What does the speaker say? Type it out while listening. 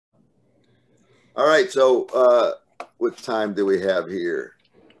All right, so what time do we have here?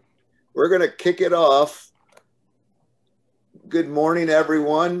 We're going to kick it off. Good morning,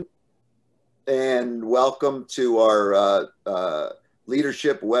 everyone, and welcome to our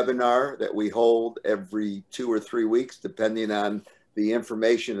leadership webinar that we hold every 2 or 3 weeks, depending on the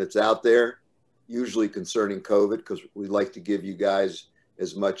information that's out there, usually concerning COVID, because we like to give you guys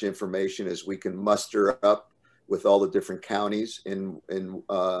as much information as we can muster up with all the different counties in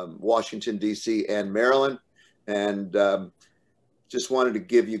Washington, D.C. and Maryland. And just wanted to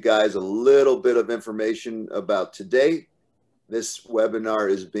give you guys a little bit of information about today. This webinar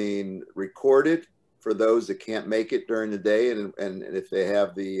is being recorded for those that can't make it during the day. And if they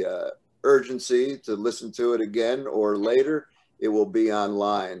have the urgency to listen to it again or later, it will be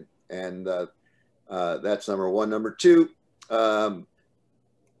online. And that's number one. Number two,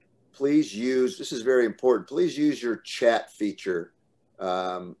 please use, this is very important, please use your chat feature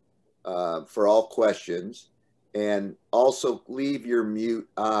for all questions, and also leave your mute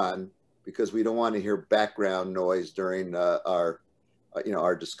on because we don't want to hear background noise during our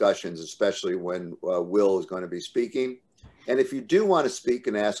discussions, especially when Will is going to be speaking. And if you do want to speak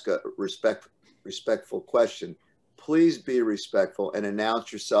and ask a respectful question, please be respectful and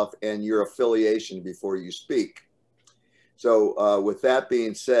announce yourself and your affiliation before you speak. So with that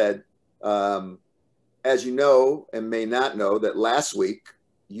being said, as you know and may not know, that last week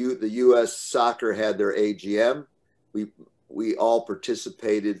the U.S. Soccer had their AGM. We all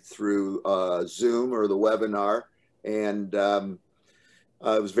participated through Zoom or the webinar, and it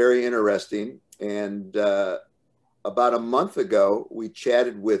was very interesting. And about a month ago, we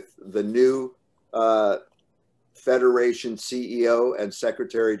chatted with the new Federation CEO and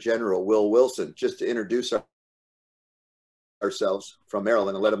Secretary General, Will Wilson, just to introduce ourselves from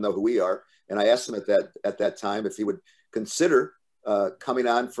Maryland and let him know who we are. And I asked him at that time if he would consider coming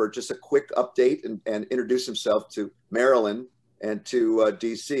on for just a quick update and introduce himself to Maryland and to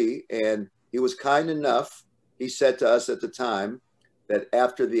DC. And he was kind enough. He said to us at the time that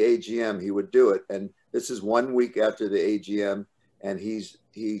after the AGM, he would do it. And this is 1 week after the AGM. And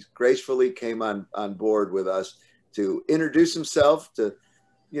he gracefully came on board with us to introduce himself, to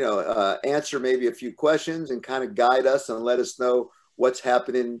answer maybe a few questions and kind of guide us and let us know what's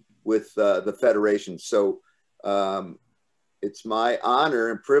happening with the Federation. So it's my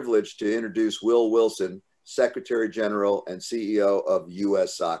honor and privilege to introduce Will Wilson, Secretary General and CEO of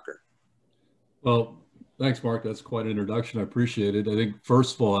U.S. Soccer. Well, thanks, Mark. That's quite an introduction. I appreciate it. I think,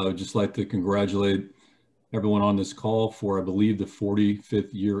 first of all, I would just like to congratulate everyone on this call for, I believe, the 45th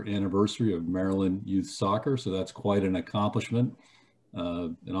year anniversary of Maryland Youth Soccer. So that's quite an accomplishment.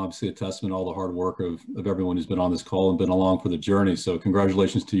 And obviously a testament to all the hard work of everyone who's been on this call and been along for the journey. So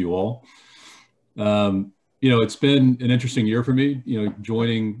congratulations to you all. It's been an interesting year for me,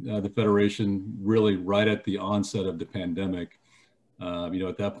 joining the Federation really right at the onset of the pandemic.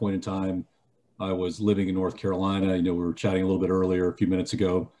 At that point in time, I was living in North Carolina. We were chatting a little bit earlier, a few minutes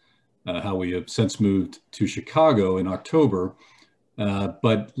ago, how we have since moved to Chicago in October.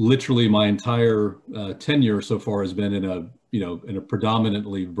 But literally my entire tenure so far has been in a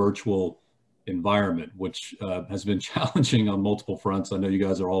predominantly virtual environment, which has been challenging on multiple fronts. I know you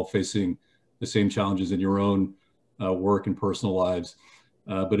guys are all facing the same challenges in your own work and personal lives,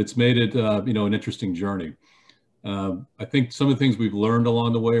 but it's made it, an interesting journey. I think some of the things we've learned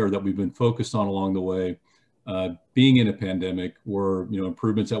along the way, or that we've been focused on along the way, being in a pandemic, were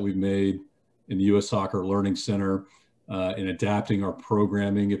improvements that we've made in the U.S. Soccer Learning Center, in adapting our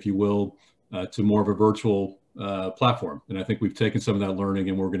programming, if you will, to more of a virtual platform. And I think we've taken some of that learning,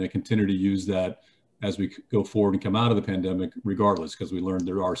 and we're going to continue to use that as we go forward and come out of the pandemic, regardless, because we learned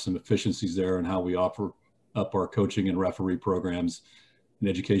there are some efficiencies there in how we offer up our coaching and referee programs and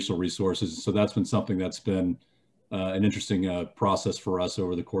educational resources. So that's been something that's been an interesting process for us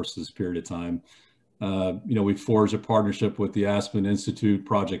over the course of this period of time. We've forged a partnership with the Aspen Institute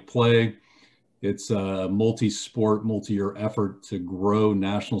Project Play. It's a multi-sport, multi-year effort to grow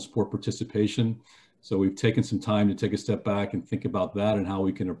national sport participation. So we've taken some time to take a step back and think about that and how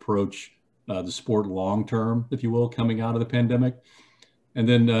we can approach the sport long-term, if you will, coming out of the pandemic. And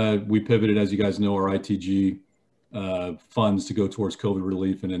then we pivoted, as you guys know, our ITG funds to go towards COVID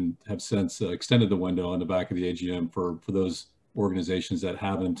relief, and then have since extended the window on the back of the AGM for those organizations that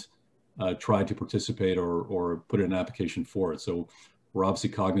haven't tried to participate or put in an application for it. So we're obviously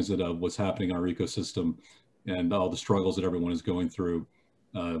cognizant of what's happening in our ecosystem and all the struggles that everyone is going through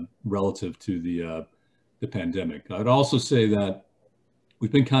relative to the pandemic. I'd also say that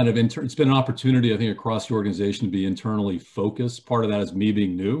we've been kind of, it's been an opportunity, I think, across the organization to be internally focused. Part of that is me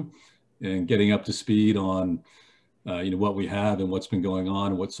being new and getting up to speed on what we have and what's been going on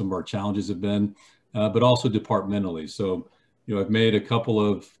and what some of our challenges have been, but also departmentally. So, I've made a couple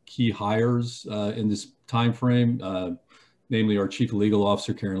of key hires in this time frame, namely our Chief Legal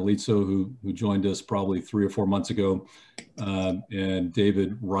Officer, Karen Litzo, who joined us probably 3 or 4 months ago, and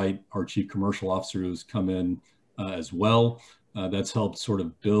David Wright, our Chief Commercial Officer, who's come in as well. That's helped sort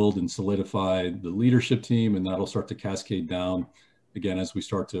of build and solidify the leadership team, and that'll start to cascade down again as we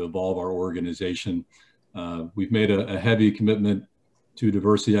start to evolve our organization. We've made a heavy commitment to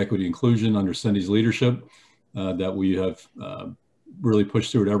diversity, equity, inclusion under Cindy's leadership that we have really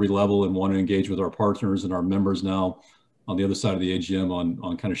pushed through at every level and want to engage with our partners and our members now on the other side of the AGM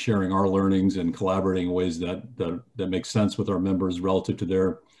on kind of sharing our learnings and collaborating in ways that make sense with our members relative to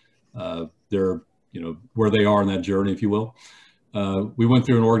their where they are in that journey, if you will. We went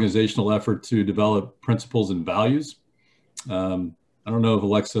through an organizational effort to develop principles and values. I don't know if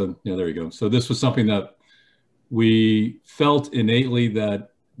Alexa, there you go. So this was something that we felt innately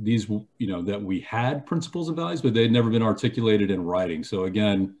that these, that we had principles and values, but they'd never been articulated in writing. So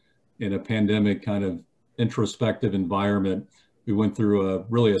again, in a pandemic kind of introspective environment, we went through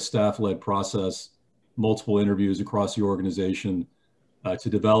really a staff-led process, multiple interviews across the organization to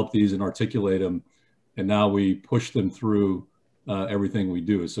develop these and articulate them. And now we push them through everything we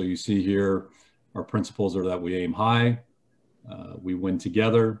do. So you see here, our principles are that we aim high, we win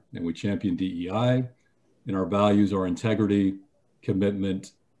together, and we champion DEI. And our values are integrity,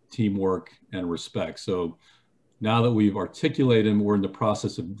 commitment, teamwork, and respect. So now that we've articulated them, we're in the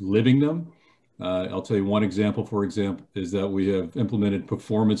process of living them. I'll tell you one example, for example, is that we have implemented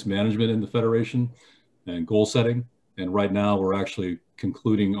performance management in the Federation and goal setting. And right now we're actually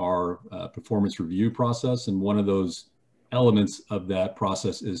concluding our performance review process. And one of those elements of that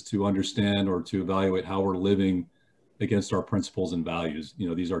process is to understand or to evaluate how we're living against our principles and values.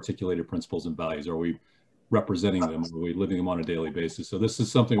 These articulated principles and values. Are we representing them? Are we living them on a daily basis? So this is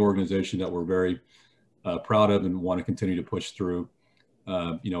something organization that we're very proud of and want to continue to push through,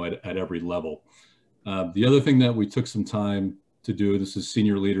 at every level. The other thing that we took some time to do, this is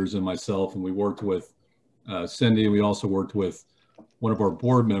senior leaders and myself, and we worked with Cindy. We also worked with one of our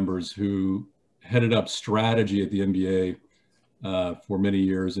board members who headed up strategy at the NBA for many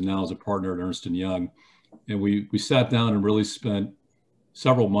years and now is a partner at Ernst & Young. And we sat down and really spent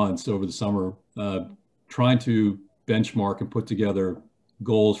several months over the summer trying to benchmark and put together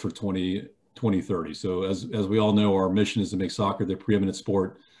goals for 2030. So as we all know, our mission is to make soccer the preeminent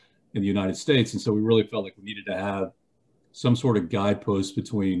sport in the United States. And so we really felt like we needed to have some sort of guidepost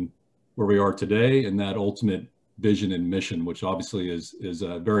between where we are today and that ultimate vision and mission, which obviously is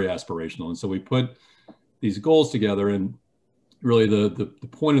very aspirational. And so we put these goals together, and really the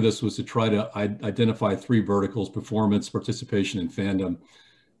point of this was to try to identify 3 verticals: performance, participation, and fandom.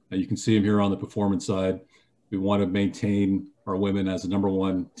 You can see them here on the performance side. We want to maintain our women as the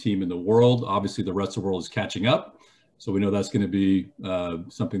 #1 team in the world. Obviously, the rest of the world is catching up. So we know that's going to be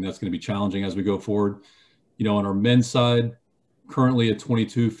something that's going to be challenging as we go forward. On our men's side, currently at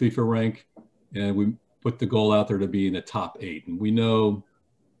 22 FIFA rank, and we put the goal out there to be in the top 8. And we know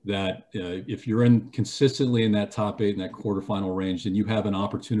that if you're consistently in that top 8 in that quarterfinal range, then you have an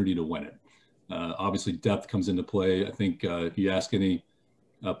opportunity to win it. Obviously, depth comes into play. I think if you ask any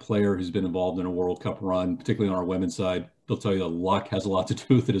player who's been involved in a World Cup run, particularly on our women's side, they'll tell you that luck has a lot to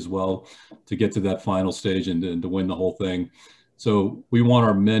do with it as well to get to that final stage and to win the whole thing. So we want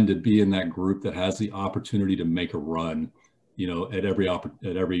our men to be in that group that has the opportunity to make a run, at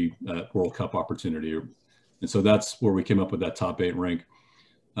every World Cup opportunity. And so that's where we came up with that top 8 rank.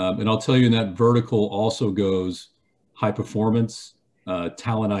 And I'll tell you, in that vertical also goes high performance,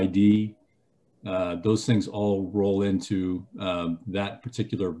 talent ID. Those things all roll into that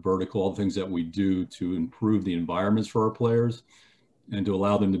particular vertical, all the things that we do to improve the environments for our players and to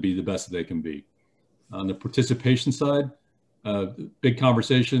allow them to be the best that they can be. On the participation side, big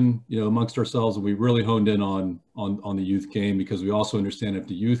conversation, amongst ourselves, and we really honed in on the youth game, because we also understand if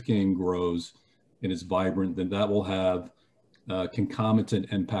the youth game grows and is vibrant, then that will have concomitant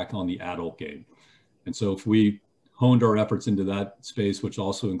impact on the adult game. And so if we honed our efforts into that space, which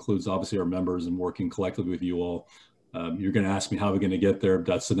also includes obviously our members and working collectively with you all, you're going to ask me how we're going to get there.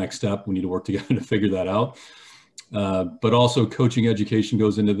 That's the next step. We need to work together to figure that out. But also coaching education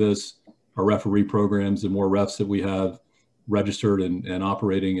goes into this. Our referee programs, the more refs that we have registered and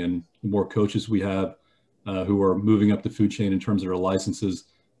operating, and the more coaches we have who are moving up the food chain in terms of their licenses,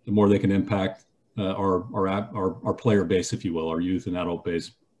 the more they can impact our player base, if you will, our youth and adult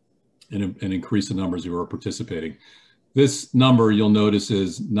base, and increase the numbers who are participating. This number, you'll notice,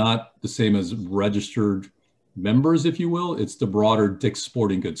 is not the same as registered members, if you will. It's the broader Dick's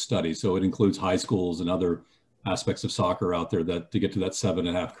Sporting Goods study. So it includes high schools and other aspects of soccer out there that to get to that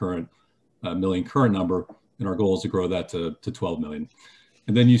 7.5 million current number. And our goal is to grow that to 12 million.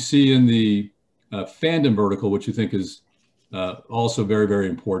 And then you see in the fandom vertical, which you think is also very, very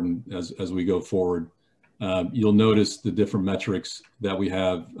important as we go forward. You'll notice the different metrics that we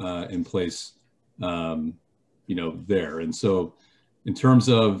have in place, there. And so in terms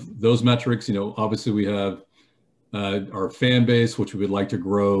of those metrics, obviously we have our fan base, which we would like to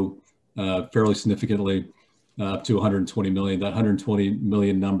grow fairly significantly up to 120 million. That 120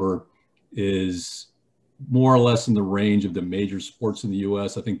 million number is more or less in the range of the major sports in the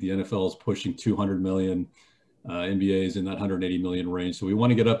US. I think the NFL is pushing 200 million. NBA is in that 180 million range. So we want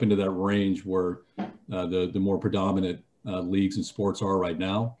to get up into that range where the more predominant leagues and sports are right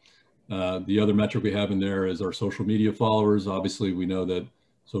now. The other metric we have in there is our social media followers. Obviously, we know that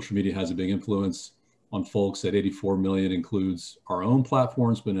social media has a big influence on folks. That 84 million includes our own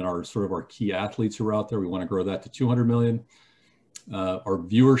platforms, but in our sort of our key athletes who are out there, we want to grow that to 200 million. Our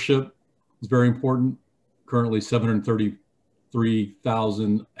viewership is very important. Currently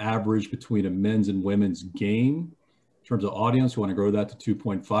 733,000 average between a men's and women's game. In terms of audience, we want to grow that to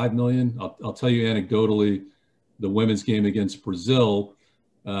 2.5 million. I'll tell you anecdotally, the women's game against Brazil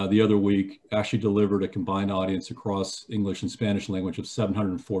the other week actually delivered a combined audience across English and Spanish language of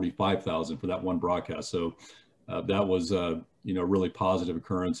 745,000 for that one broadcast. So that was a really positive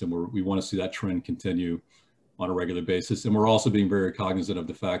occurrence, and we want to see that trend continue on a regular basis. And we're also being very cognizant of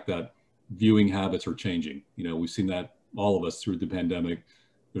the fact that viewing habits are changing. We've seen that, all of us, through the pandemic.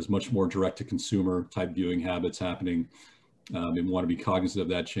 There's much more direct to consumer type viewing habits happening. And we want to be cognizant of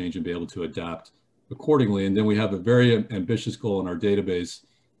that change and be able to adapt accordingly. And then we have a very ambitious goal in our database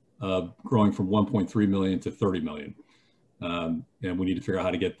of growing from 1.3 million to 30 million. And we need to figure out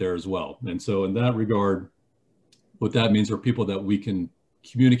how to get there as well. And so in that regard, what that means are people that we can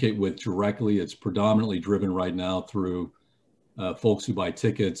communicate with directly. It's predominantly driven right now through folks who buy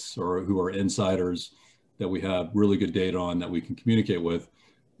tickets or who are insiders that we have really good data on that we can communicate with.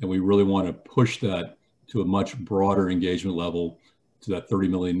 And we really want to push that to a much broader engagement level, to that 30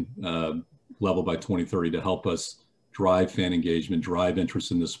 million level by 2030, to help us drive fan engagement, drive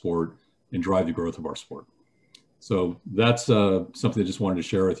interest in the sport, and drive the growth of our sport. So that's something I just wanted to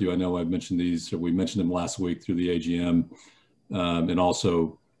share with you. I know I've mentioned these, or we mentioned them last week through the AGM. And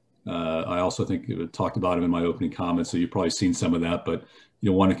also, I also think talked about them in my opening comments, so you've probably seen some of that, but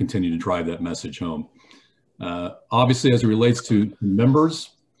you'll want to continue to drive that message home. Obviously, as it relates to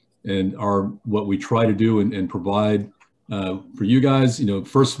members and what we try to do and provide for you guys,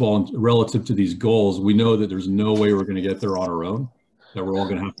 first of all, relative to these goals, we know that there's no way we're going to get there on our own, that we're all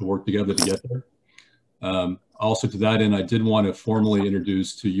going to have to work together to get there. Also, to that end, I did want to formally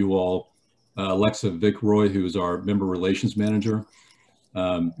introduce to you all Alexa Vickroy, who is our member relations manager.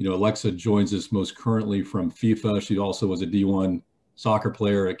 Alexa joins us most currently from FIFA. She also was a D1 soccer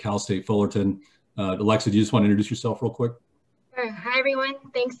player at Cal State Fullerton. Alexa, do you just want to introduce yourself real quick? Sure. Hi, everyone.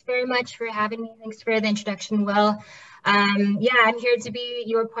 Thanks very much for having me. Thanks for the introduction, Will. I'm here to be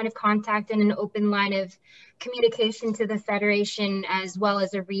your point of contact and an open line of communication to the Federation, as well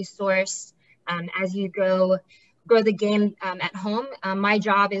as a resource as you grow the game at home. My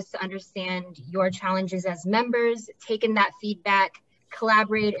job is to understand your challenges as members, take in that feedback,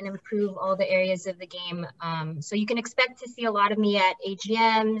 collaborate and improve all the areas of the game. So you can expect to see a lot of me at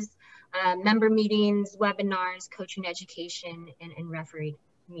AGMs, member meetings, webinars, coaching education, and referee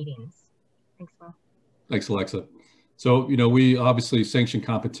meetings. Thanks, Will. Thanks, Alexa. So, we obviously sanction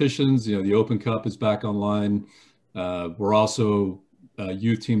competitions. The Open Cup is back online. We're also,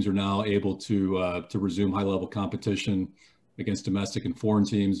 youth teams are now able to resume high-level competition against domestic and foreign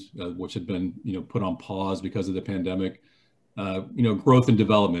teams, which had been, put on pause because of the pandemic. Growth and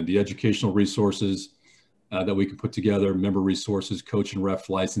development, the educational resources that we can put together, member resources, coach and ref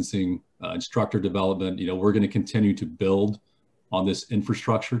licensing, instructor development. We're going to continue to build on this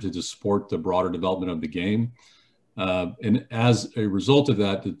infrastructure to support the broader development of the game. And as a result of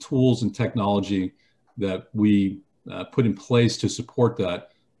that, the tools and technology that we put in place to support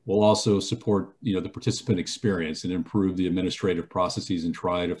that will also support, the participant experience and improve the administrative processes and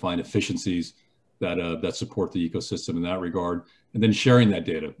try to find efficiencies that support the ecosystem in that regard. And then sharing that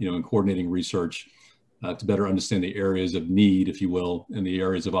data, and coordinating research to better understand the areas of need, if you will, and the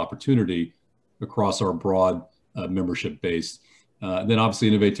areas of opportunity across our broad membership base. And then obviously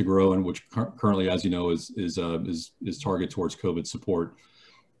innovate to grow, and which currently, as you know, is targeted towards COVID support.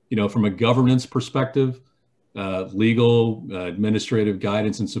 From a governance perspective, legal, administrative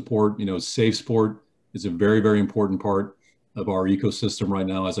guidance and support, safe sport is a very, very important part of our ecosystem right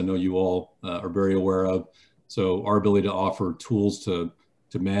now, as I know you all are very aware of. So our ability to offer tools to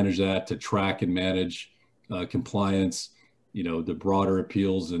manage that, to track and manage compliance, the broader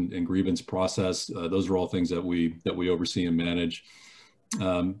appeals and grievance process. Those are all things that we oversee and manage.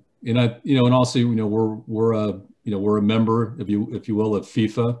 And also, we're a member, if you will, of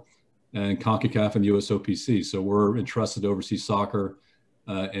FIFA and CONCACAF and USOPC. So we're entrusted to oversee soccer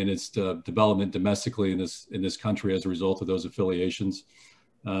and its development domestically in this country as a result of those affiliations.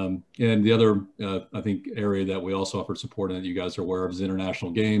 And the other, I think, area that we also offer support and that you guys are aware of is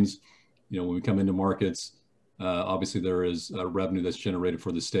international games. When we come into markets, obviously there is revenue that's generated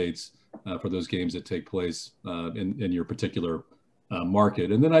for the states for those games that take place in your particular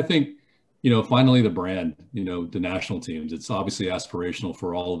market. And then I think, finally the brand, the national teams. It's obviously aspirational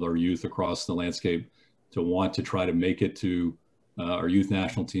for all of our youth across the landscape to want to try to make it to our youth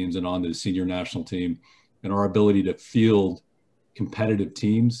national teams and on to the senior national team. And our ability to field competitive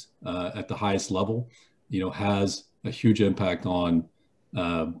teams at the highest level, has a huge impact on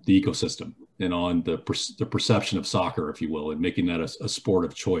the ecosystem and on the perception of soccer, if you will, and making that a sport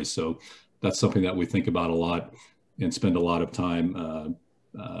of choice. So that's something that we think about a lot and spend a lot of time,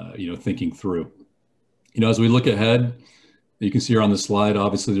 thinking through. As we look ahead, you can see here on the slide,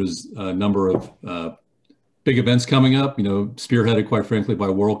 obviously there's a number of big events coming up, spearheaded, quite frankly, by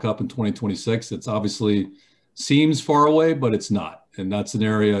World Cup in 2026. It's obviously seems far away, but it's not. And that's an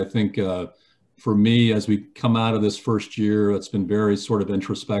area, I think, for me, as we come out of this first year, it's been very sort of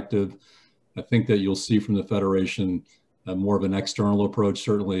introspective. I think that you'll see from the Federation more of an external approach.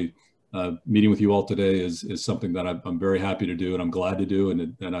 Certainly, meeting with you all today is something that I'm very happy to do and I'm glad to do,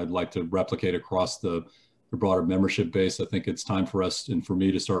 and I'd like to replicate across the broader membership base. I think it's time for us and for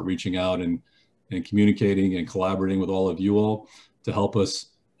me to start reaching out and communicating and collaborating with all of you all to help us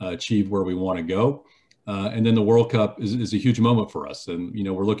achieve where we want to go. And then the World Cup is a huge moment for us. And,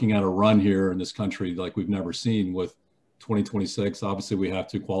 we're looking at a run here in this country like we've never seen with 2026. Obviously, we have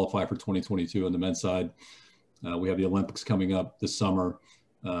to qualify for 2022 on the men's side. We have the Olympics coming up this summer,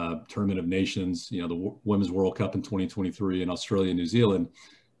 Tournament of Nations, the Women's World Cup in 2023 in Australia and New Zealand.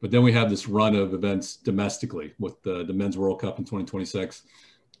 But then we have this run of events domestically with the Men's World Cup in 2026,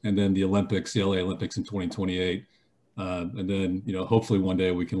 and then the Olympics, the LA Olympics in 2028. And then, hopefully one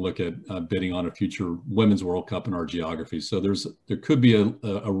day we can look at bidding on a future Women's World Cup in our geography. So there could be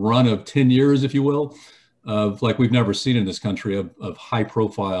a run of 10 years, if you will, of like we've never seen in this country of high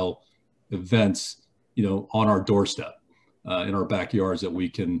profile events, on our doorstep, in our backyards that we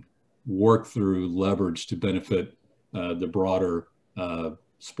can work through, leverage to benefit the broader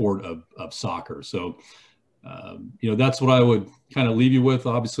sport of soccer. So, that's what I would kind of leave you with.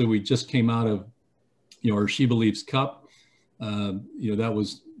 Obviously, we just came out of our She Believes Cup. That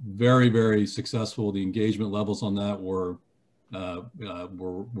was very, very successful. The engagement levels on that were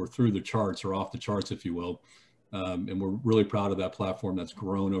through the charts, or off the charts, if you will. And we're really proud of that platform that's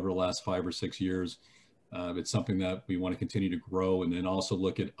grown over the last 5 or 6 years. It's something that we want to continue to grow, and then also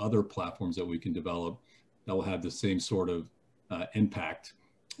look at other platforms that we can develop that will have the same sort of impact,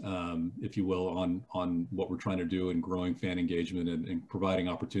 if you will, on what we're trying to do in growing fan engagement and providing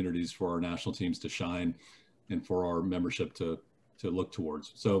opportunities for our national teams to shine and for our membership to look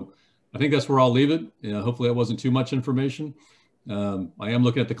towards. So I think that's where I'll leave it. Hopefully that wasn't too much information. I am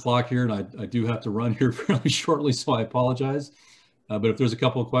looking at the clock here, and I do have to run here fairly shortly, so I apologize. But if there's a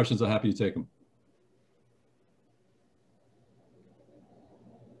couple of questions, I'm happy to take them.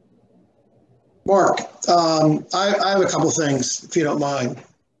 Mark, I have a couple things, if you don't mind.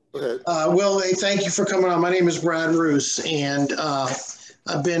 Will, thank you for coming on. My name is Brad Roos, and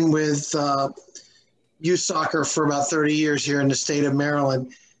I've been with youth soccer for about 30 years here in the state of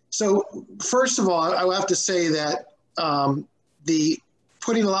Maryland. So first of all, I have to say that the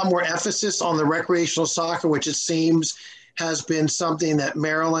putting a lot more emphasis on the recreational soccer, which it seems has been something that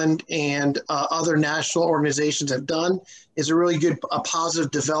Maryland and other national organizations have done, is a really good, a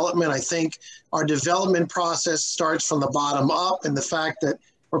positive development. I think our development process starts from the bottom up, and the fact that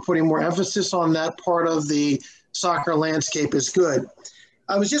we're putting more emphasis on that part of the soccer landscape is good.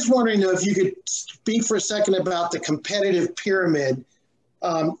 I was just wondering, though, if you could speak for a second about the competitive pyramid.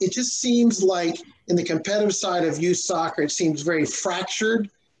 It just seems like in the competitive side of youth soccer, it seems very fractured.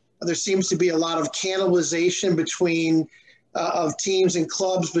 There seems to be a lot of cannibalization between of teams and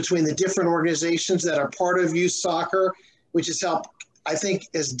clubs between the different organizations that are part of youth soccer, which has helped, I think,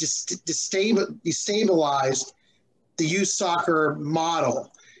 has destabilized the youth soccer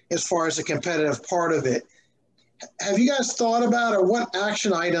model as far as the competitive part of it. Have you guys thought about, or what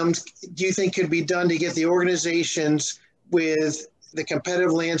action items do you think could be done to get the organizations with the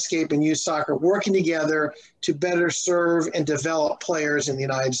competitive landscape and youth soccer working together to better serve and develop players in the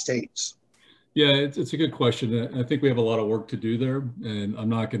United States? Yeah, it's a good question. I think we have a lot of work to do there, and I'm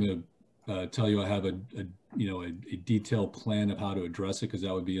not going to tell you I have a a detailed plan of how to address it, because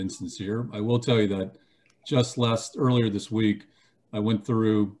that would be insincere. I will tell you that just earlier this week, I went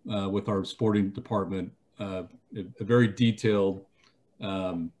through with our sporting department a very detailed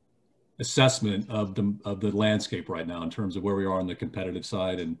assessment of the landscape right now in terms of where we are on the competitive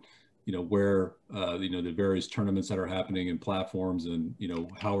side, and where the various tournaments that are happening and platforms, and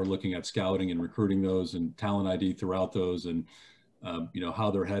how we're looking at scouting and recruiting those and talent ID throughout those, and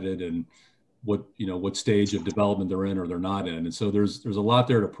how they're headed, and what stage of development they're in or they're not in. And so there's a lot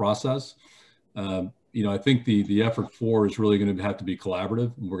there to process. I think the effort is really going to have to be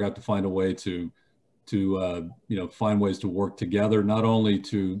collaborative, and we're going to have to find a way to find ways to work together, not only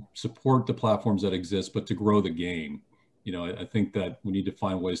to support the platforms that exist, but to grow the game. I think that we need to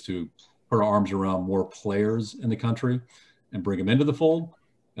find ways to put our arms around more players in the country and bring them into the fold,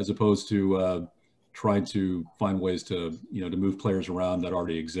 as opposed to trying to find ways to move players around that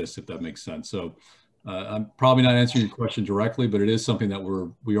already exist, if that makes sense. So I'm probably not answering your question directly, but it is something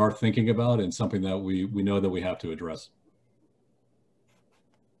that we are thinking about, and something that we know that we have to address.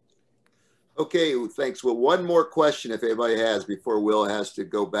 Okay, thanks. Well, one more question if anybody has before Will has to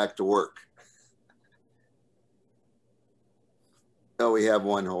go back to work. Oh, we have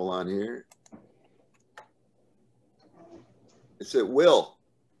one. Hold on here. It said, Will,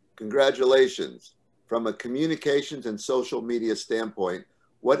 congratulations. From a communications and social media standpoint,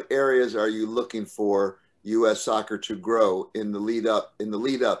 what areas are you looking for U.S. soccer to grow in the lead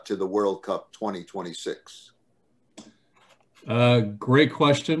up to the World Cup 2026? Great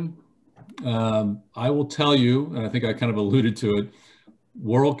question. I will tell you, and I think I kind of alluded to it,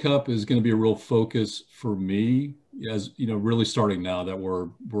 World Cup is going to be a real focus for me, as really starting now that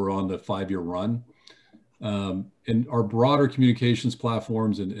we're on the 5-year run. And our broader communications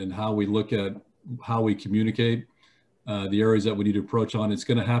platforms and how we look at how we communicate, the areas that we need to approach on, it's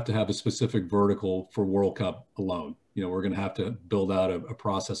going to have a specific vertical for World Cup alone. We're going to have to build out a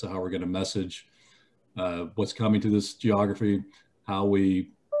process of how we're going to message what's coming to this geography, how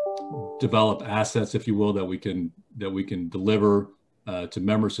we develop assets, if you will, that we can deliver to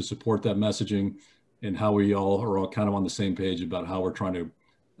members to support that messaging, and how we all are kind of on the same page about how we're trying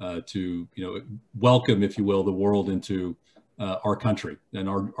to welcome, if you will, the world into our country and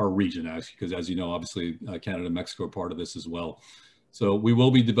our region, actually, because as you know, obviously Canada and Mexico are part of this as well. So we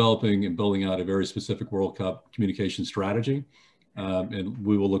will be developing and building out a very specific World Cup communication strategy, and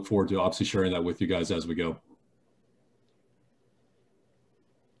we will look forward to obviously sharing that with you guys as we go.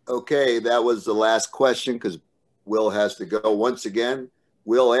 Okay, that was the last question because Will has to go. Once again,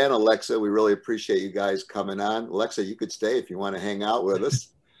 Will and Alexa, we really appreciate you guys coming on. Alexa, you could stay if you want to hang out with us.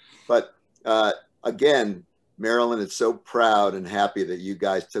 But again, Marilyn is so proud and happy that you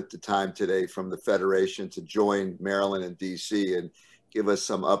guys took the time today from the Federation to join Marilyn and DC and give us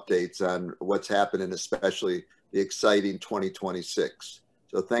some updates on what's happening, especially the exciting 2026.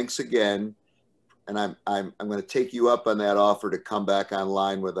 So thanks again. And I'm going to take you up on that offer to come back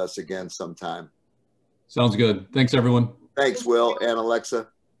online with us again sometime. Sounds good. Thanks, everyone. Thanks, Will and Alexa.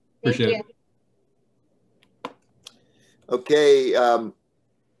 Appreciate it. Okay.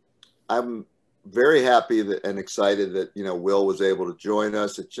 I'm very happy and excited that, Will was able to join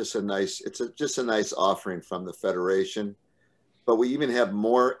us. It's just a nice offering from the Federation. But we even have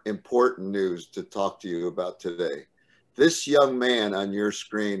more important news to talk to you about today. This young man on your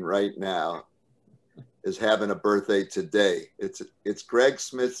screen right now is having a birthday today. It's Greg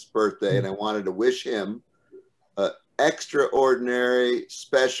Smith's birthday, and I wanted to wish him an extraordinary,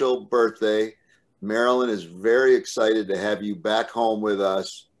 special birthday. Marilyn is very excited to have you back home with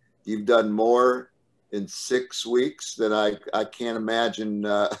us. You've done more in 6 weeks than I can't imagine.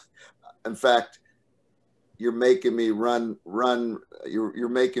 In fact, you're making me you're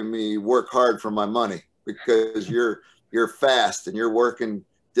making me work hard for my money, because you're fast and you're working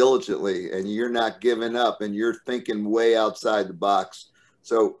diligently and you're not giving up and you're thinking way outside the box.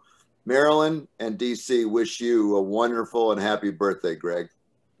 So Marilyn and DC wish you a wonderful and happy birthday, Greg.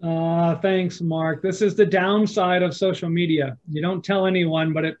 Thanks, Mark. This is the downside of social media. You don't tell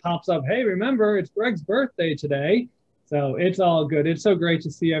anyone, but it pops up, hey, remember, it's Greg's birthday today. So it's all good. It's so great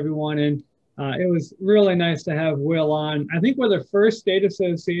to see everyone. And it was really nice to have Will on. I think we're the first state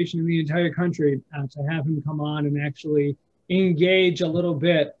association in the entire country to have him come on and actually engage a little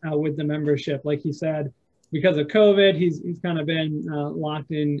bit with the membership. Like he said, because of COVID, he's kind of been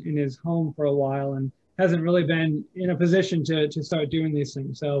locked in his home for a while and hasn't really been in a position to start doing these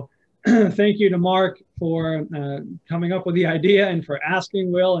things. So thank you to Mark for coming up with the idea and for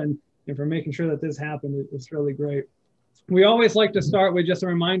asking Will and for making sure that this happened. It's really great. We always like to start with just a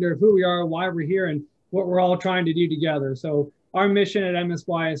reminder of who we are, why we're here, and what we're all trying to do together. So our mission at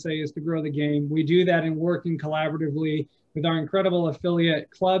MSYSA is to grow the game. We do that in working collaboratively with our incredible affiliate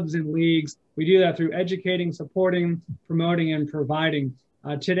clubs and leagues. We do that through educating, supporting, promoting, and providing.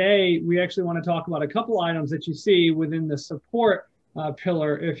 Today, we actually want to talk about a couple items that you see within the support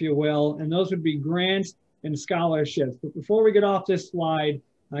pillar, if you will, and those would be grants and scholarships. But before we get off this slide,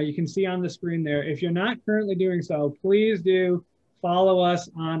 you can see on the screen there, if you're not currently doing so, please do follow us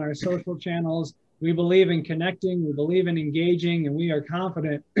on our social channels. We believe in connecting, we believe in engaging, and we are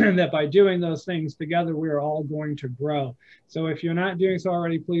confident that by doing those things together, we are all going to grow. So if you're not doing so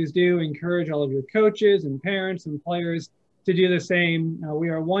already, please do encourage all of your coaches and parents and players to do the same. We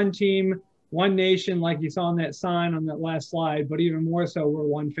are one team, one nation, like you saw on that sign on that last slide, but even more so, we're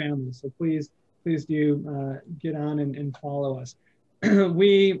one family. So please do get on and follow us.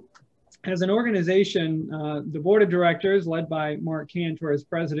 We, as an organization, the board of directors led by Mark Cantor as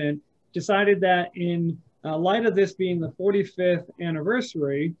president, decided that in light of this being the 45th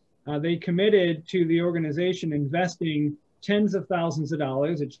anniversary, they committed to the organization investing tens of thousands of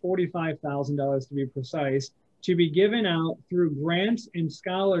dollars, it's $45,000 to be precise, to be given out through grants and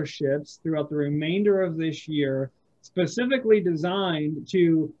scholarships throughout the remainder of this year, specifically designed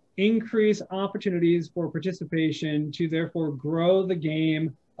to increase opportunities for participation to therefore grow the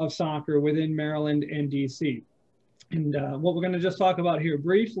game of soccer within Maryland and DC. And what we're going to just talk about here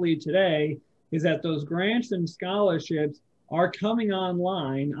briefly today is that those grants and scholarships are coming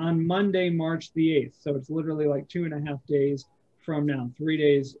online on Monday, March the 8th. So it's literally like 2.5 days from now, 3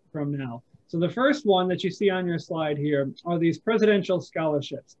 days from now. So the first one that you see on your slide here are these presidential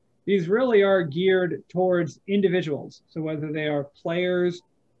scholarships. These really are geared towards individuals. So whether they are players,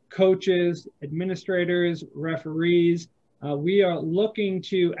 coaches, administrators, referees, we are looking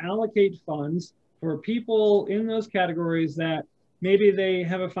to allocate funds for people in those categories that maybe they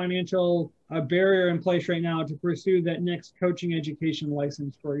have a financial barrier in place right now to pursue that next coaching education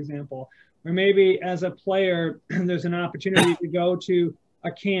license, for example. Or maybe as a player, there's an opportunity to go to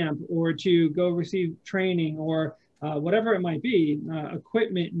a camp or to go receive training or whatever it might be,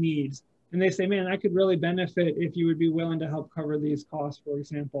 equipment needs. And they say, man, I could really benefit if you would be willing to help cover these costs, for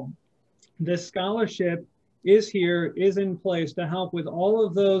example. This scholarship is here, is in place to help with all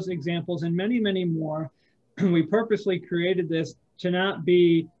of those examples and many, many more. We purposely created this to not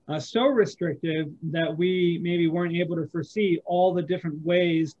be so restrictive that we maybe weren't able to foresee all the different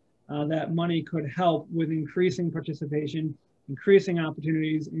ways that money could help with increasing participation, increasing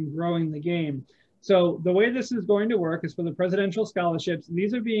opportunities, and growing the game. So the way this is going to work is for the presidential scholarships,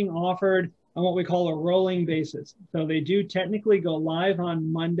 these are being offered on what we call a rolling basis. So they do technically go live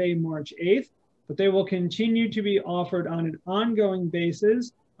on Monday, March 8th, but they will continue to be offered on an ongoing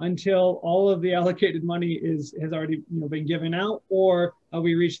basis until all of the allocated money has already been given out, or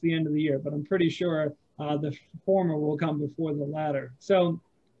we reach the end of the year. But I'm pretty sure the former will come before the latter. So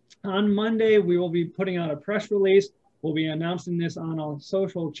on Monday, we will be putting out a press release. We'll be announcing this on our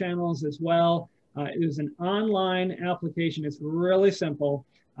social channels as well. It is an online application. It's really simple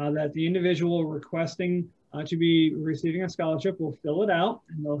that the individual requesting to be receiving a scholarship will fill it out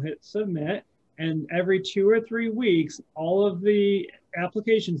and they'll hit submit. And every 2 or 3 weeks, all of the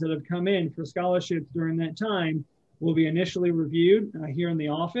applications that have come in for scholarships during that time will be initially reviewed here in the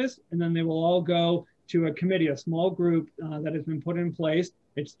office, and then they will all go to a committee, a small group that has been put in place.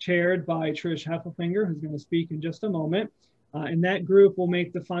 It's chaired by Trish Heffelfinger, who's going to speak in just a moment. And that group will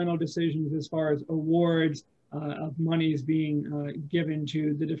make the final decisions as far as awards of monies being given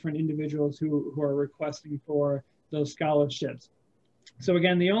to the different individuals who are requesting for those scholarships. So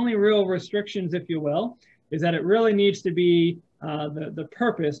again, the only real restrictions, if you will, is that it really needs to be the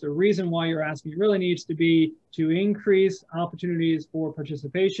purpose, the reason why you're asking, it really needs to be to increase opportunities for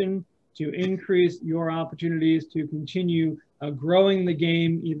participation, to increase your opportunities to continue growing the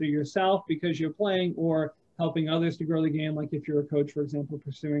game, either yourself because you're playing or helping others to grow the game, like if you're a coach, for example,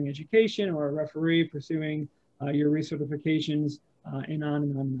 pursuing education, or a referee pursuing your recertifications, and on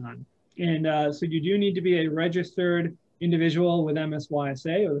and on and on. And so you do need to be a registered individual with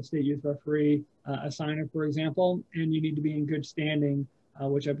MSYSA or the State Youth Referee assigner, for example, and you need to be in good standing,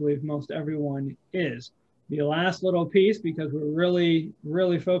 which I believe most everyone is. The last little piece, because we're really,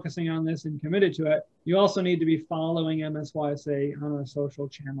 really focusing on this and committed to it, you also need to be following MSYSA on our social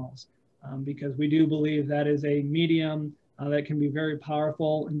channels, because we do believe that is a medium that can be very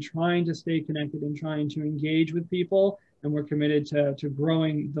powerful in trying to stay connected and trying to engage with people, and we're committed to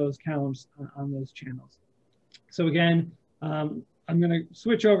growing those counts on those channels. So again, I'm going to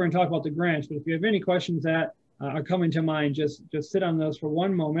switch over and talk about the grants, but if you have any questions that are coming to mind, just sit on those for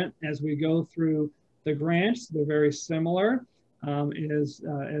one moment as we go through the grants. They're very similar as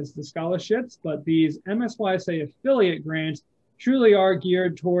the scholarships, but these MSYSA affiliate grants truly are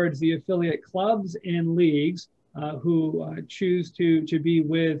geared towards the affiliate clubs and leagues who choose to be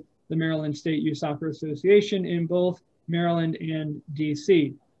with the Maryland State Youth Soccer Association in both Maryland and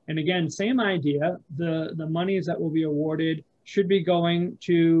DC. And again, same idea, the monies that will be awarded should be going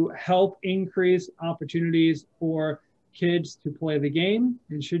to help increase opportunities for kids to play the game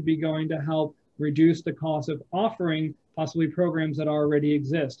and should be going to help reduce the cost of offering possibly programs that already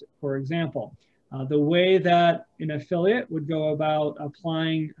exist. For example, the way that an affiliate would go about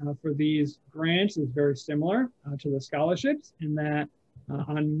applying for these grants is very similar to the scholarships in that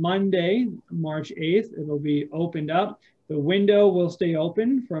on Monday, March 8th, it'll be opened up. The window will stay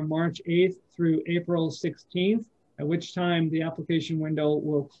open from March 8th through April 16th, at which time the application window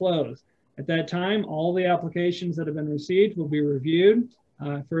will close. At that time, all the applications that have been received will be reviewed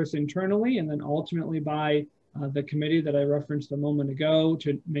first internally and then ultimately by the committee that I referenced a moment ago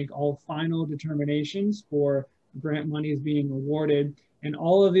to make all final determinations for grant monies being awarded. And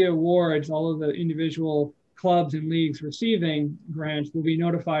all of the awards, all of the individual clubs and leagues receiving grants will be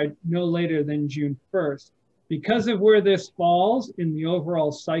notified no later than June 1st. Because of where this falls in the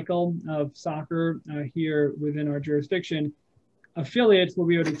overall cycle of soccer here within our jurisdiction, affiliates will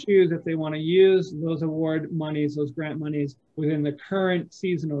be able to choose if they want to use those award monies, those grant monies within the current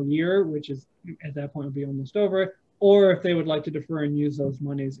seasonal year, which is at that point will be almost over, or if they would like to defer and use those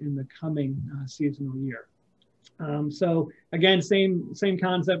monies in the coming seasonal year. So again, same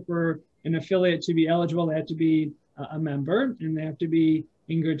concept for an affiliate to be eligible. They have to be a member and they have to be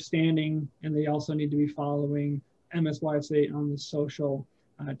in good standing, and they also need to be following MSYSA on the social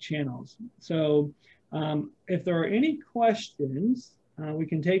channels. So if there are any questions, we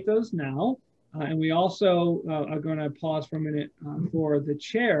can take those now. And we also are going to pause for a minute for the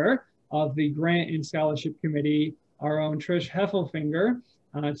chair of the Grant and Scholarship Committee, our own Trish Heffelfinger,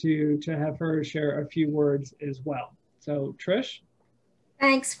 to have her share a few words as well. So Trish.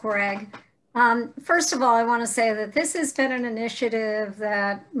 Thanks, Greg. First of all, I want to say that this has been an initiative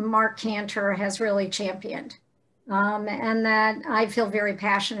that Mark Cantor has really championed and that I feel very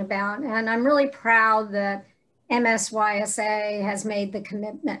passionate about. And I'm really proud that MSYSA has made the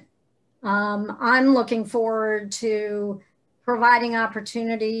commitment. I'm looking forward to providing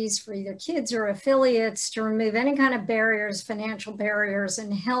opportunities for either kids or affiliates to remove any kind of barriers, financial barriers,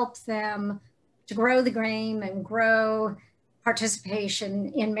 and help them to grow the game and grow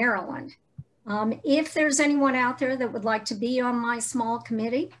participation in Maryland. If there's anyone out there that would like to be on my small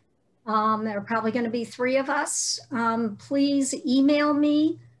committee, there are probably going to be 3 of us, please email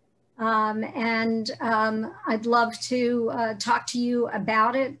me and I'd love to talk to you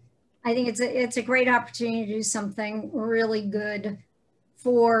about it. I think it's a great opportunity to do something really good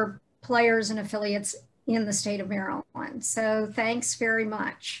for players and affiliates in the state of Maryland. So thanks very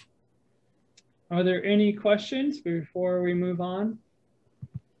much. Are there any questions before we move on?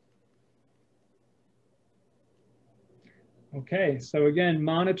 Okay, so again,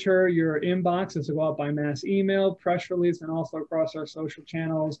 monitor your inbox. This will go out by mass email, press release, and also across our social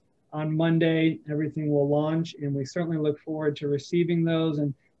channels. On Monday, everything will launch, and we certainly look forward to receiving those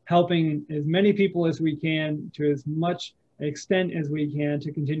and helping as many people as we can to as much extent as we can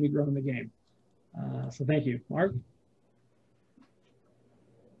to continue growing the game. So thank you. Mark?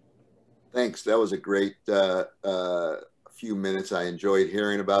 Thanks. That was a great few minutes. I enjoyed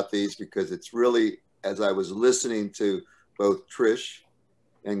hearing about these because it's really, as I was listening to both Trish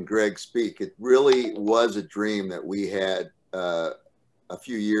and Greg speak, it really was a dream that we had a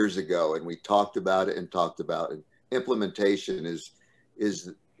few years ago, and we talked about it and talked about it. Implementation is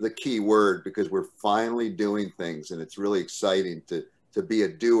the key word because we're finally doing things, and it's really exciting to be a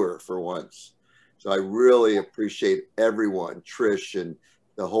doer for once. So I really appreciate everyone, Trish and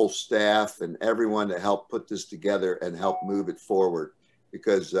the whole staff and everyone that helped put this together and help move it forward,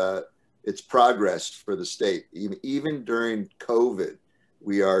 because it's progress for the state. Even during COVID,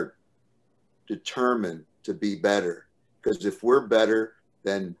 we are determined to be better, because if we're better,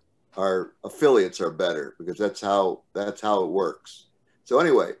 then our affiliates are better, because that's how it works. So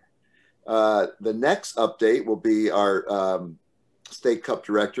anyway, the next update will be our State Cup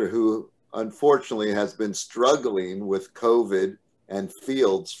director, who unfortunately has been struggling with COVID and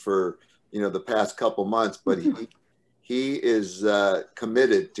fields for the past couple months, but he is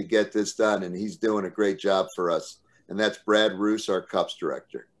committed to get this done, and he's doing a great job for us. And that's Brad Roos, our Cups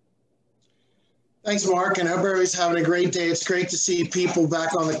director. Thanks, Mark, and I hope everybody's having a great day. It's great to see people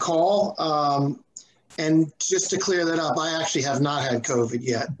back on the call. And just to clear that up, I actually have not had COVID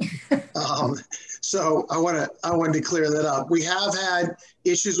yet. So I wanted to clear that up. We have had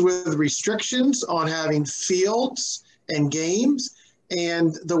issues with restrictions on having fields and games,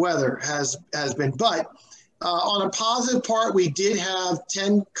 and the weather has been. But On a positive part, we did have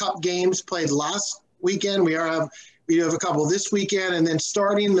 10 Cup games played last weekend. We do have a couple this weekend, and then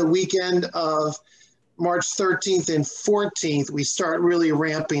starting the weekend of March 13th and 14th, we start really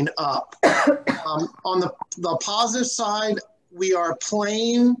ramping up. On the positive side, we are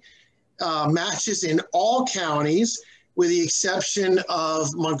playing matches in all counties, with the exception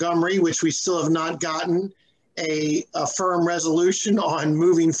of Montgomery, which we still have not gotten a firm resolution on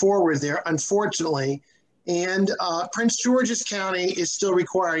moving forward there, unfortunately. And Prince George's County is still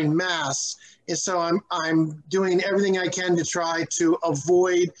requiring masks. And so I'm doing everything I can to try to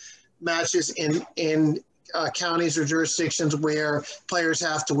avoid matches in counties or jurisdictions where players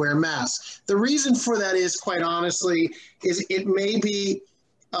have to wear masks. The reason for that is, quite honestly, is it may be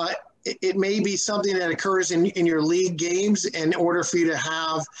something that occurs in your league games in order for you to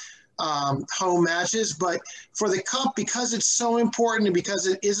have home matches. But for the Cup, because it's so important and because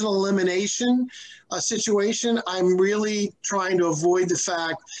it is an elimination situation, I'm really trying to avoid the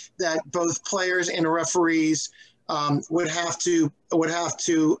fact that both players and referees would have to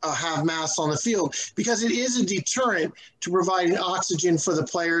have masks on the field, because it is a deterrent to providing oxygen for the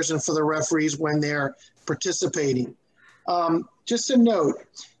players and for the referees when they're participating. Just a note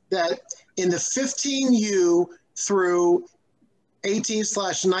that in the 15U through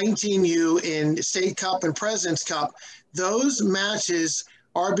 18/19U in State Cup and President's Cup, those matches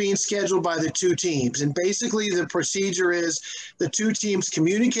are being scheduled by the two teams. And basically the procedure is the two teams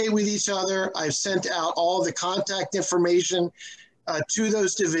communicate with each other. I've sent out all the contact information to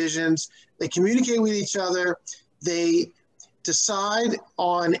those divisions. They communicate with each other. They decide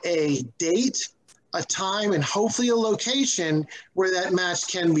on a date, a time, and hopefully a location where that match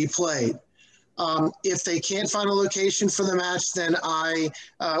can be played. If they can't find a location for the match, then I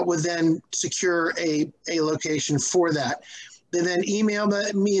would then secure a location for that. They then email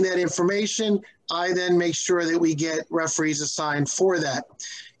me that information. I then make sure that we get referees assigned for that.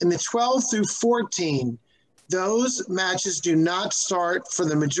 In the 12 through 14, those matches do not start for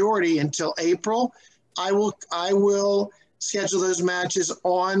the majority until April. I will schedule those matches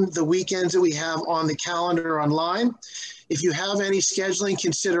on the weekends that we have on the calendar online. If you have any scheduling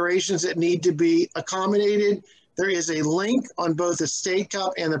considerations that need to be accommodated, there is a link on both the State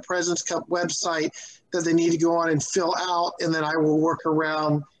Cup and the President's Cup website that they need to go on and fill out, and then I will work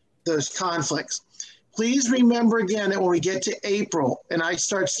around those conflicts. Please remember again that when we get to April and I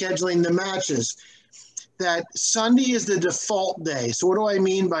start scheduling the matches, that Sunday is the default day. So what do I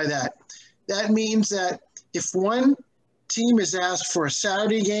mean by that? That means that if one team is asked for a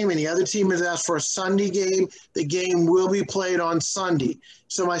Saturday game and the other team is asked for a Sunday game, the game will be played on Sunday.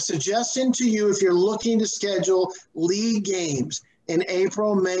 So my suggestion to you, if you're looking to schedule league games in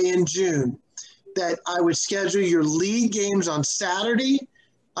April, May, and June, that I would schedule your league games on Saturday.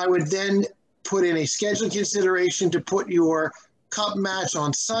 I would then put in a scheduling consideration to put your Cup match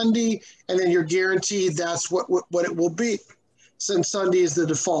on Sunday, and then you're guaranteed that's what it will be, since Sunday is the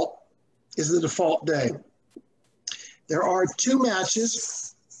default day. There are two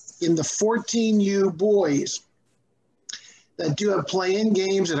matches in the 14U boys that do have play-in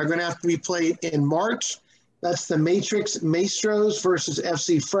games that are going to have to be played in March. That's the Matrix Maestros versus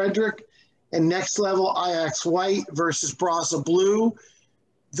FC Frederick, and Next Level Ajax White versus Brasa Blue.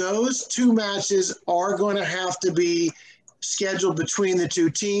 Those two matches are going to have to be scheduled between the two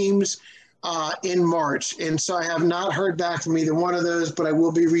teams in March. And so I have not heard back from either one of those, but I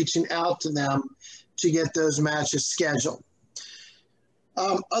will be reaching out to them to get those matches scheduled.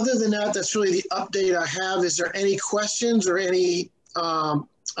 Other than that, that's really the update I have. Is there any questions or anything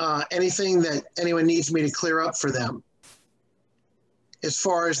that anyone needs me to clear up for them as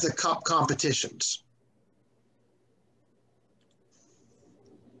far as the Cup competitions?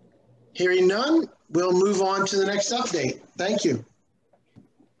 Hearing none, we'll move on to the next update. Thank you.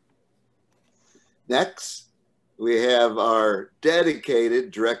 Next, we have our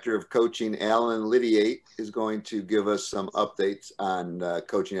dedicated Director of Coaching, Alan Lydiate, is going to give us some updates on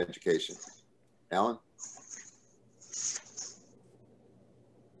coaching education. Alan?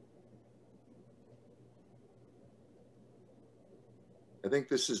 I think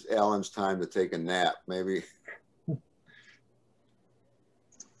this is Alan's time to take a nap, maybe.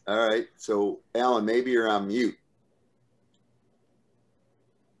 All right, so Alan, maybe you're on mute.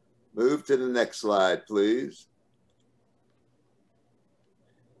 Move to the next slide, please.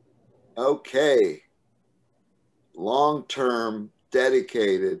 Okay. Long-term,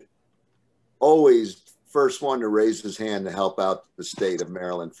 dedicated, always first one to raise his hand to help out the state of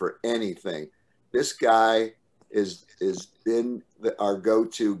Maryland for anything. This guy is been our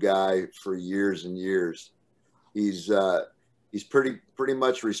go-to guy for years and years. He's pretty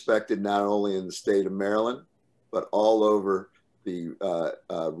much respected not only in the state of Maryland, but all over the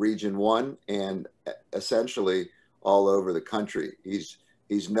Region 1 and essentially all over the country.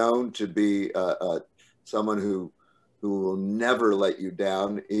 He's known to be someone who will never let you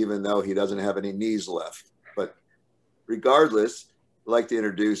down, even though he doesn't have any knees left. But regardless, I'd like to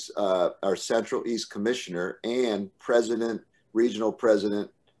introduce our Central East Commissioner and Regional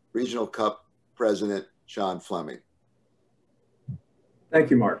Cup President, Sean Fleming.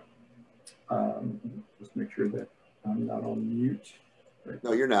 Thank you, Mark. Just make sure that I'm not on mute. Right.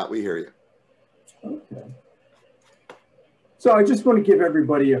 No, you're not. We hear you. Okay. So I just want to give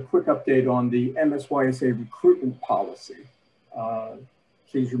everybody a quick update on the MSYSA recruitment policy.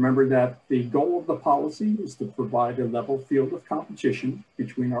 Please remember that the goal of the policy is to provide a level field of competition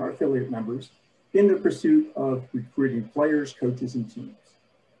between our affiliate members in the pursuit of recruiting players, coaches, and teams.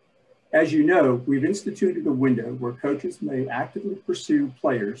 As you know, we've instituted a window where coaches may actively pursue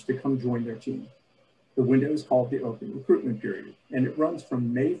players to come join their team. The window is called the open recruitment period, and it runs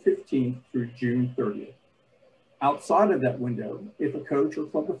from May 15th through June 30th. Outside of that window, if a coach or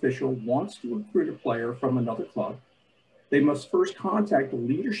club official wants to recruit a player from another club, they must first contact the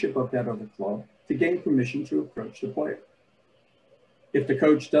leadership of that other club to gain permission to approach the player. If the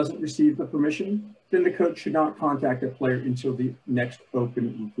coach doesn't receive the permission, then the coach should not contact a player until the next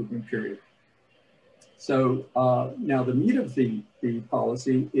open recruitment period. So now the meat of the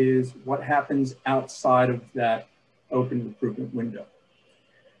policy is what happens outside of that open recruitment window.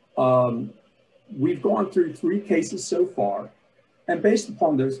 We've gone through 3 cases so far, and based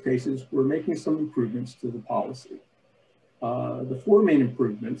upon those cases, we're making some improvements to the policy. The 4 main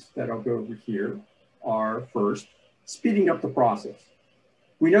improvements that I'll go over here are, first, speeding up the process.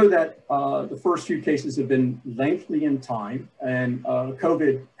 We know that the first few cases have been lengthy in time, and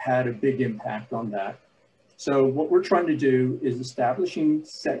COVID had a big impact on that. So what we're trying to do is establishing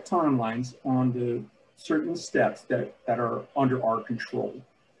set timelines on the certain steps that are under our control.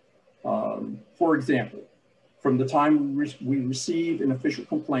 For example, from the time we receive an official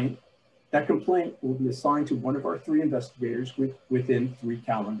complaint, that complaint will be assigned to one of our 3 investigators within 3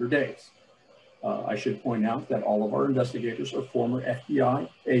 calendar days. I should point out that all of our investigators are former FBI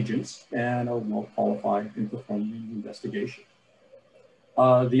agents and are well qualified in performing the investigation.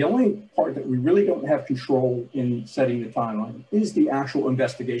 The only part that we really don't have control in setting the timeline is the actual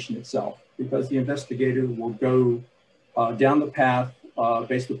investigation itself, because the investigator will go down the path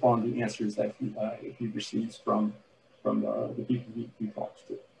based upon the answers that he receives from the people he talks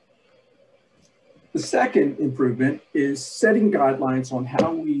to. The second improvement is setting guidelines on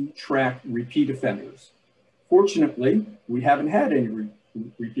how we track repeat offenders. Fortunately, we haven't had any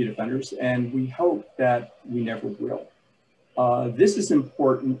repeat offenders, and we hope that we never will. This is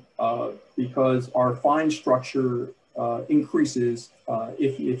important because our fine structure increases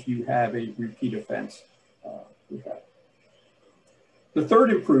if you have a repeat offense with that. The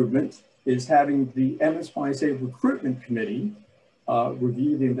third improvement is having the MSYSA Recruitment Committee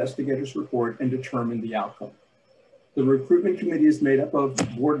review the investigator's report and determine the outcome. The recruitment committee is made up of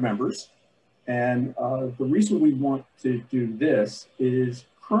board members, and the reason we want to do this is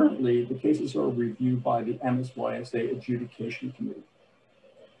currently the cases are reviewed by the MSYSA Adjudication Committee.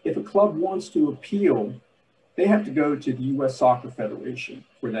 If a club wants to appeal, they have to go to the US Soccer Federation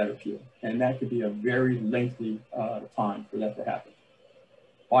for that appeal, and that could be a very lengthy time for that to happen.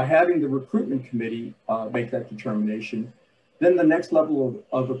 By having the recruitment committee make that determination, then the next level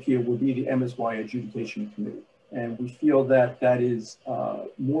of appeal will be the MSY Adjudication Committee. And we feel that that is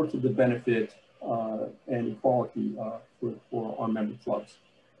more to the benefit and equality for our member clubs.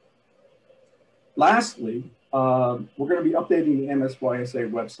 Lastly, we're going to be updating the MSYSA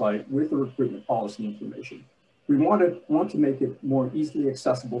website with the recruitment policy information. We want to make it more easily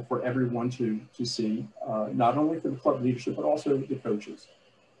accessible for everyone to see, not only for the club leadership, but also the coaches.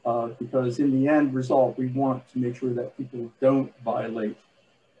 Because in the end result, we want to make sure that people don't violate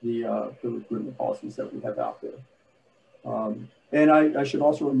the recruitment policies that we have out there. And I should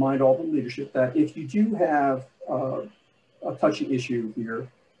also remind all the leadership that if you do have a touchy issue here,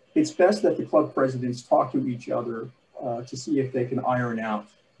 it's best that the club presidents talk to each other to see if they can iron out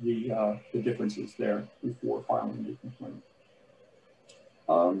the differences there before filing the complaint.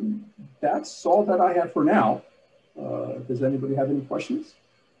 That's all that I have for now. Does anybody have any questions?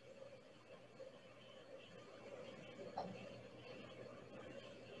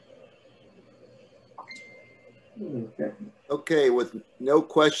 Okay, with no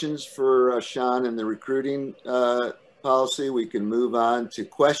questions for Sean and the recruiting policy, we can move on to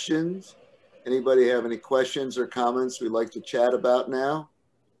questions. Anybody have any questions or comments we'd like to chat about now?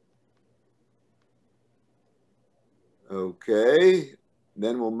 Okay,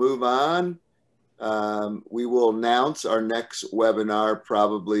 then we'll move on. We will announce our next webinar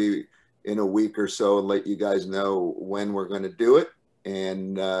probably in a week or so and let you guys know when we're going to do it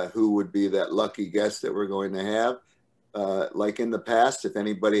and who would be that lucky guest that we're going to have. Like in the past, if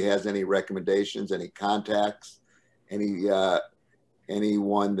anybody has any recommendations, any contacts, anyone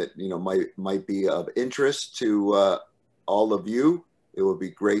that might be of interest to all of you, it would be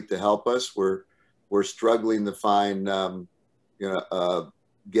great to help us. We're struggling to find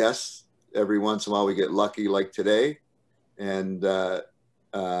guests. Every once in a while we get lucky like today, and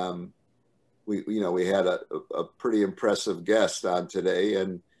we had a pretty impressive guest on today,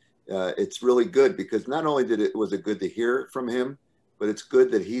 and it's really good because not only was it good to hear from him, but it's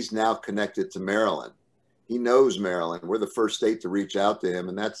good that he's now connected to Maryland. He knows Maryland. We're the first state to reach out to him,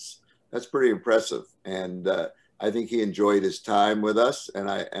 and that's pretty impressive. And I think he enjoyed his time with us, and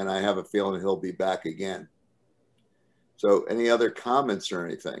I have a feeling he'll be back again. So, any other comments or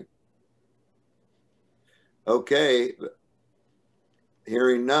anything? Okay.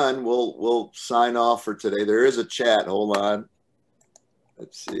 Hearing none, we'll sign off for today. There is a chat. Hold on.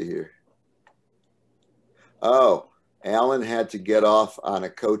 Let's see here. Oh, Alan had to get off on a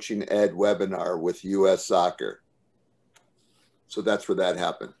coaching ed webinar with US Soccer. So that's where that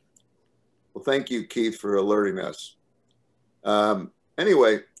happened. Well, thank you, Keith, for alerting us.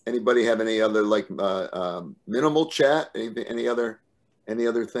 Anyway, anybody have any other minimal chat? Any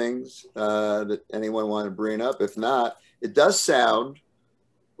other things that anyone want to bring up? If not, it does sound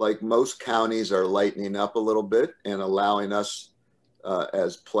like most counties are lightening up a little bit and allowing us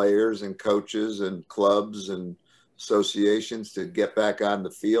as players and coaches and clubs and associations to get back on the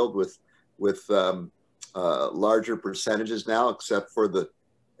field with larger percentages now, except for the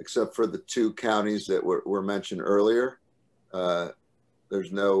 2 counties that were mentioned earlier.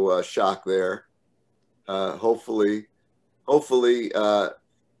 There's no shock there. Hopefully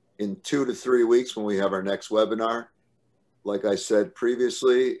in 2 to 3 weeks when we have our next webinar, like I said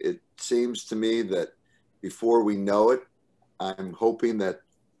previously, it seems to me that before we know it, I'm hoping that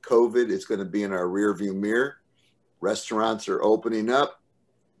COVID is going to be in our rearview mirror. Restaurants are opening up.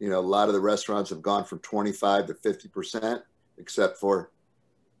 A lot of the restaurants have gone from 25 to 50%, except for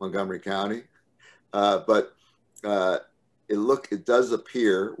Montgomery County. But it does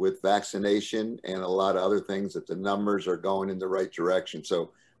appear with vaccination and a lot of other things that the numbers are going in the right direction.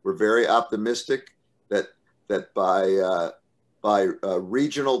 So we're very optimistic that by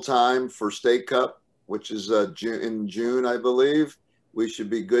regional time for State Cup, which is in June, I believe, we should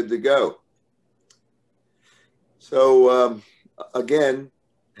be good to go. So again,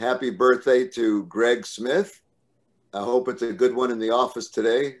 happy birthday to Greg Smith. I hope it's a good one in the office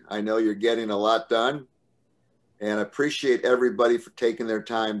today. I know you're getting a lot done, and I appreciate everybody for taking their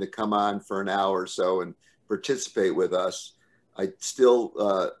time to come on for an hour or so and participate with us. I still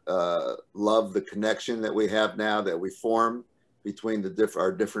love the connection that we have now that we formed between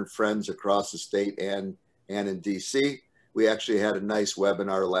our different friends across the state and in DC. We actually had a nice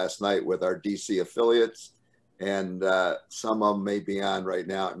webinar last night with our DC affiliates, and some of them may be on right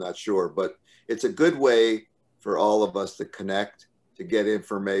now, I'm not sure, but it's a good way for all of us to connect, to get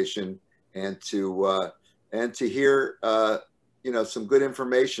information, and to hear some good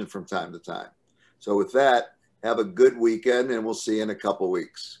information from time to time. So with that, have a good weekend, and we'll see you in a couple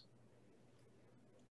weeks.